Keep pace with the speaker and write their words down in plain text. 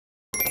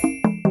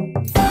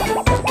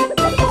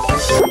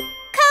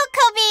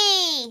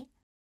Cocobi!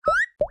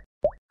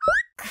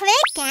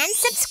 Click and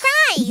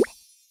subscribe!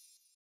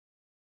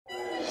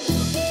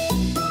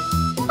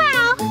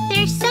 Wow,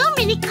 there's so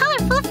many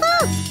colorful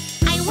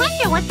foods! I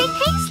wonder what they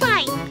taste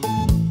like!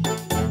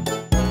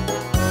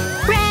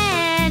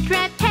 Red,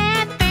 red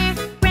pepper,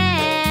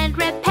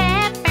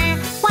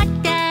 what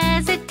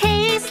does it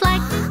taste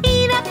like?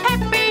 Eat a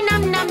pepper,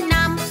 nom nom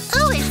nom!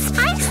 Oh, it's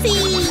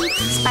spicy!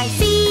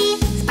 Spicy,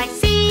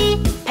 spicy,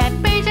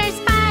 peppers are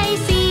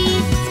spicy!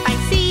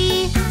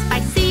 Spicy,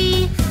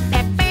 spicy,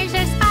 peppers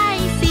are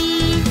spicy!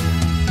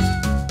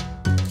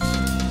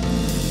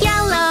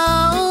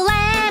 Yellow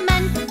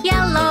lemon,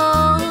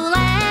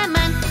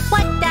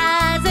 what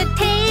does it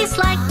taste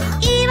like?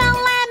 Eat a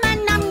lemon,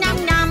 nom nom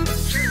nom!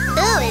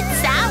 Ooh, it's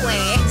sour!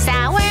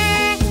 Sour,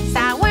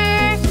 sour,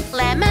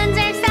 lemons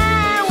are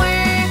sour!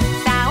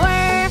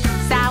 Sour,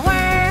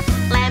 sour,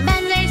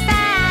 lemons are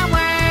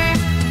sour!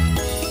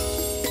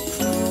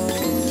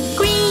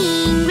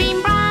 Green, green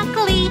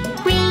broccoli,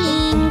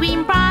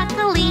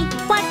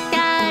 what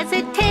does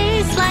it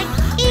taste like?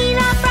 Eat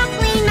a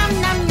broccoli, nom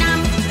nom nom!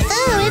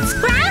 Ooh, it's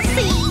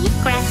grassy!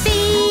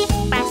 Grassy,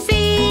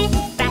 grassy,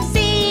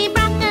 grassy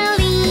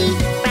broccoli!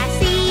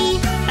 Grassy,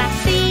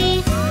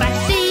 grassy,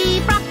 grassy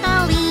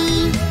broccoli!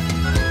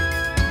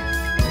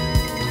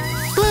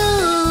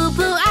 Blue,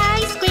 blue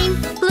ice cream,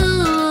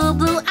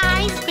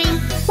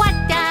 what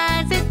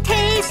does it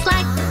taste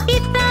like?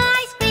 Eat the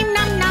ice cream,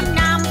 nom nom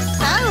nom!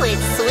 Oh,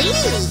 it's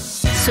sweet!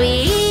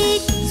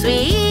 Sweet,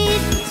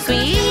 sweet,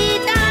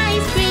 sweet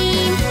ice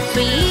cream!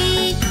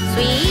 Sweet,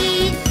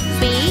 sweet,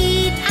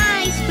 sweet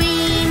ice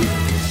cream!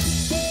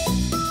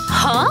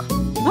 Huh?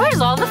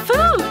 Where's all the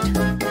food?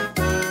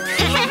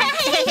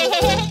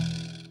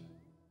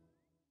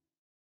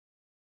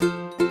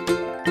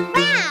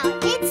 Wow,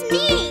 it's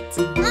meat!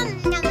 Nom,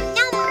 nom,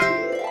 nom.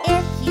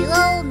 If you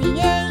only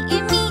ate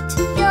your meat,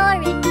 you're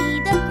in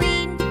need of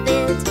green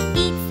foods.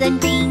 Eat some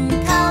green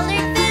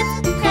colored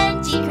foods,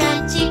 crunchy,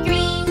 crunchy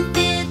green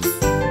foods.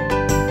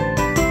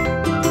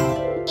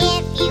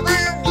 If you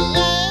only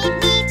ate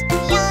meat,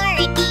 you're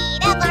in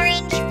need of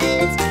orange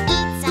foods.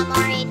 Eat some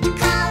orange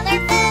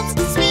colored foods,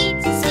 sweet,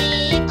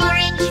 sweet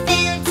orange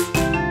foods.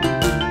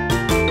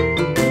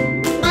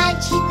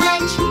 Munch,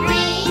 munch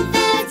green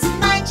foods,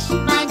 munch,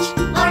 munch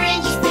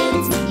orange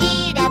foods.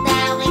 Eat a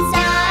balanced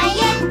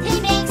diet, it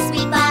makes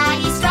sweet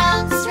body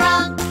strong,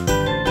 strong.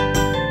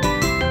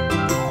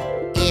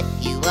 If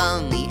you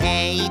only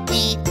ate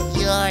meat,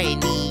 you're in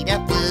need of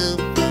blue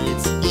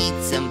foods. Eat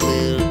some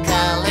blue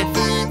color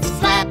foods,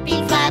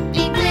 flappy,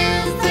 flappy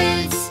blue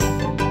foods.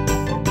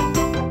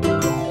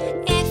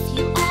 If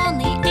you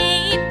only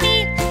ate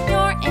meat,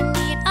 you're in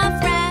need of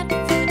red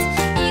foods.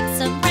 Eat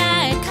some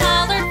red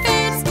colored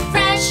foods,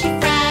 fresh,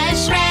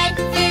 fresh red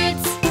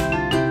foods.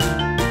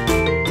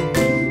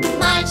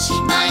 Munch,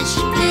 munch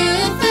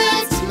blue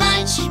foods,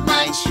 munch,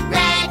 munch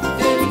red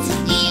foods.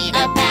 Eat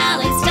a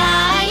balanced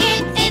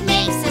diet, it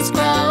makes us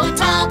grow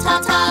tall,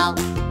 tall, tall.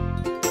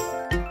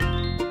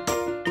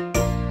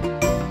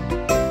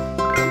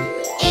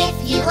 If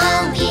you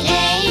only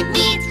ate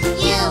meat,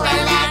 you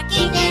are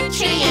lacking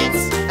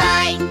nutrients.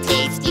 Find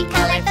tasty,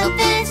 colorful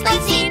foods,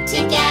 let's eat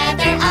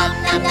together,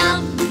 nom nom.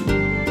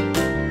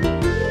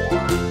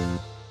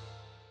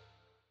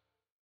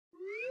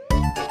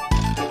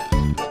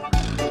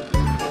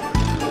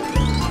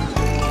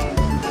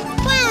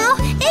 Wow,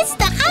 it's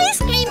the ice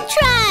cream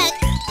truck!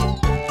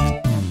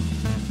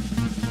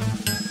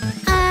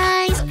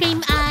 Ice cream,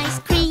 ice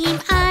cream,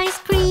 ice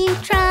cream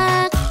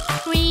truck.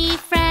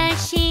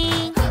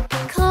 Refreshing,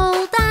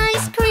 cold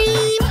ice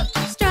cream.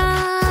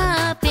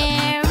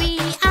 Strawberry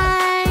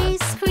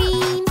ice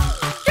cream.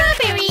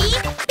 Strawberry,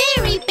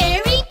 berry,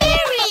 berry,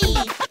 berry.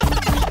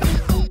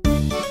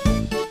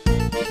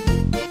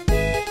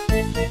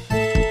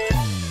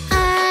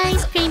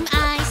 Ice cream,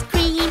 ice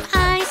cream,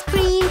 ice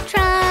cream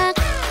truck.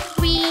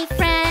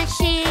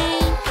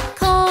 Refreshing,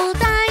 cold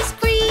ice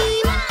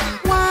cream.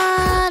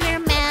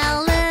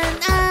 Watermelon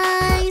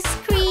ice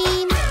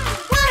cream.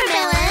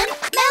 Watermelon,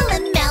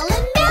 melon,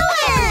 melon,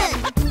 melon.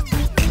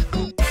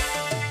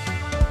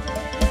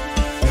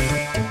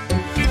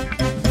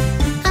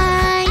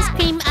 Ice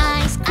cream,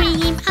 ice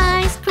cream,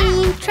 ice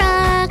cream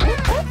truck.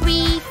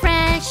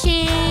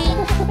 Refreshing,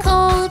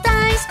 cold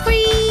ice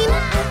cream.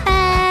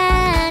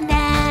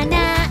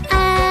 Banana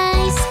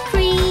ice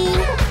cream.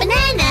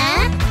 Banana,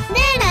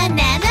 nana,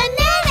 nana,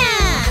 nana.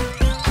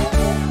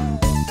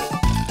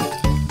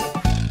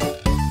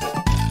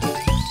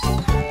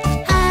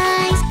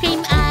 Ice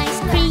cream, ice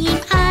cream,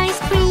 ice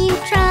cream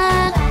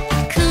truck.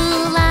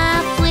 Cool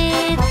off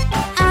with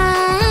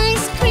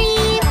ice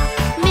cream.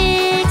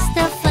 Mix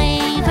the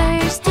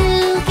flavors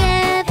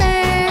together.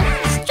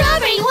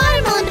 Strawberry,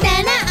 watermelon,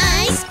 banana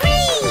ice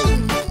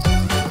cream.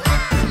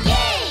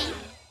 Yay!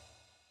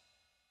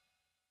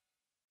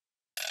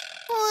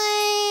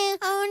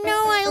 Oh no,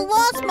 I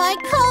lost my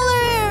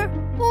color.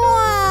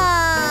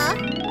 Wah.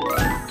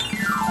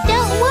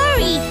 Don't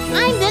worry,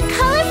 I'm the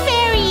color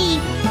fairy.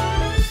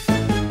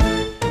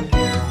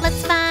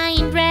 Let's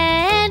find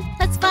red,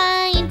 let's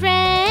find red.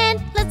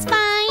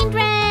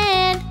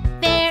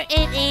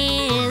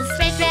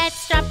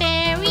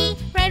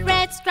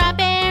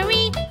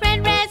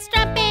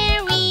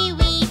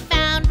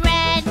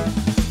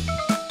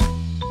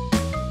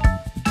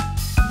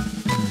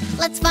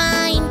 Let's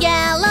find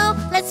yellow.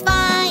 Let's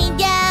find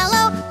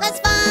yellow. Let's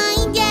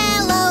find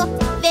yellow.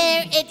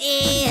 There it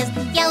is.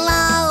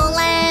 Yellow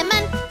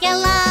lemon.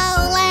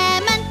 Yellow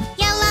lemon.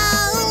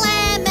 Yellow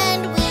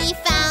lemon. We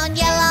found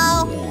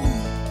yellow.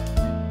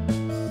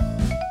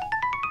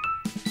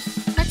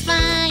 Let's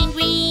find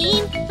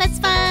green. Let's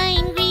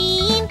find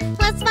green.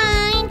 Let's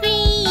find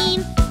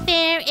green.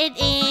 There it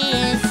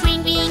is.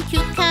 Green, green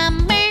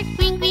cucumber.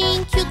 Green,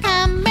 green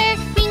cucumber.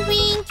 Green,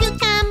 green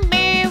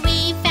cucumber.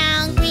 We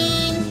found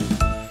green.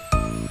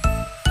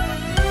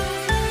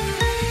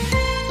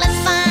 Let's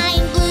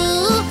find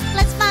blue.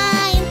 Let's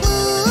find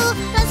blue.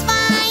 Let's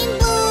find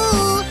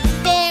blue.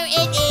 There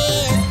it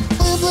is.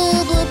 Blue,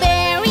 blue,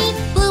 blueberry.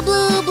 Blue,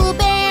 blue,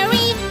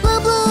 blueberry. Blue,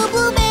 blue,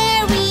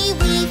 blueberry.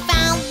 We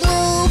found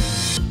blue.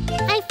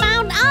 I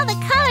found all the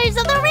colors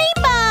of the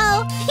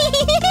rainbow.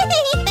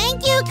 Thank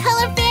you,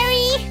 Color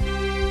Fairy.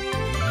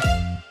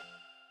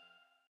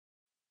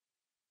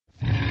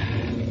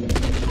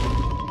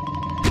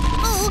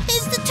 Oh,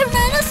 it's the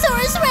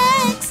Tyrannosaurus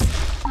Rex.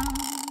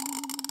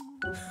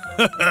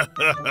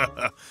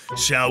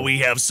 Shall we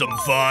have some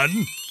fun?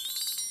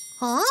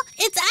 Huh?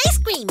 It's ice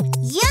cream.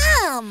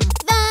 Yum!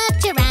 The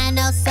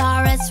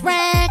Tyrannosaurus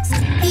Rex.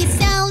 He's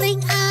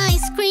selling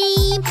ice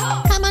cream.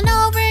 Come on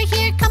over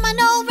here. Come on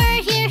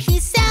over here.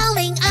 He's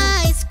selling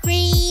ice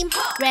cream.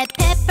 Red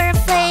pepper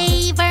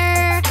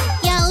flavor.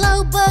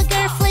 Yellow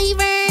booger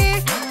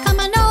flavor. Come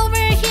on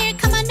over here.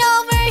 Come on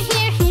over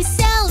here. He's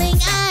selling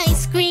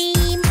ice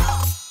cream.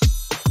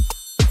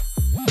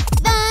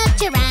 The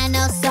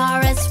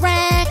Tyrannosaurus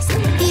Rex.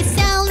 He's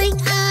selling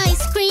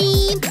ice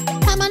cream.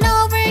 Come on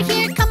over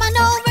here. Come on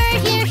over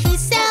here.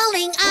 He's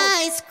selling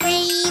ice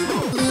cream.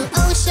 Blue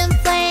ocean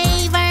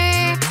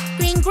flavor.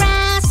 Green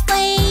grass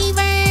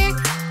flavor.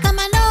 Come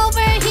on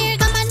over here.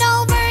 Come on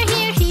over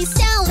here. He's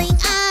selling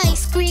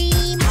ice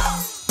cream.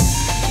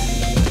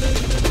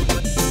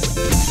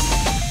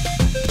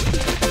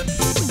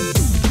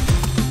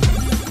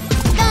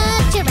 The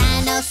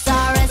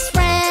Tyrannosaurus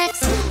Rex.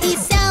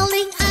 He's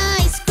selling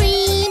ice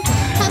cream.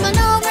 Come on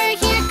over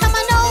here. Come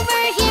on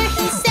over here.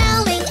 He's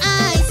selling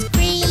ice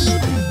cream.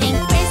 Pink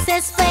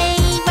princess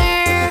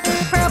flavor.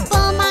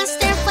 Purple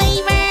monster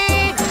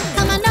flavor.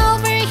 Come on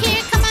over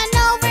here. Come on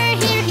over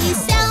here. He's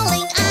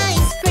selling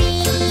ice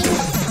cream.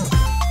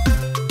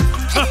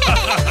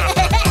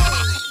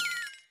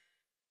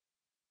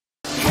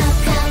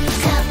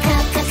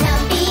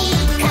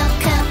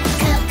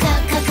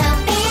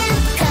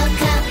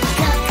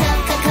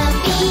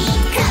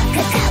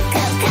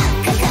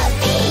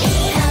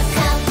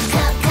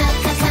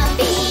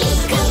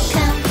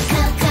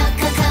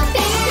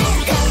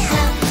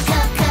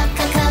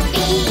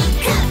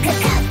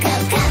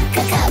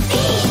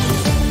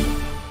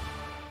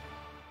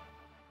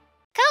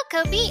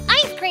 Cocobi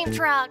ice cream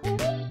truck.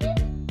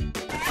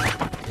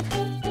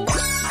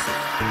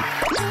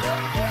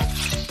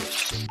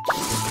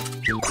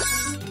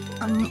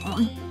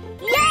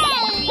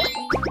 Yay!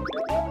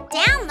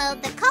 Download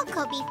the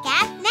Cocobi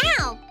app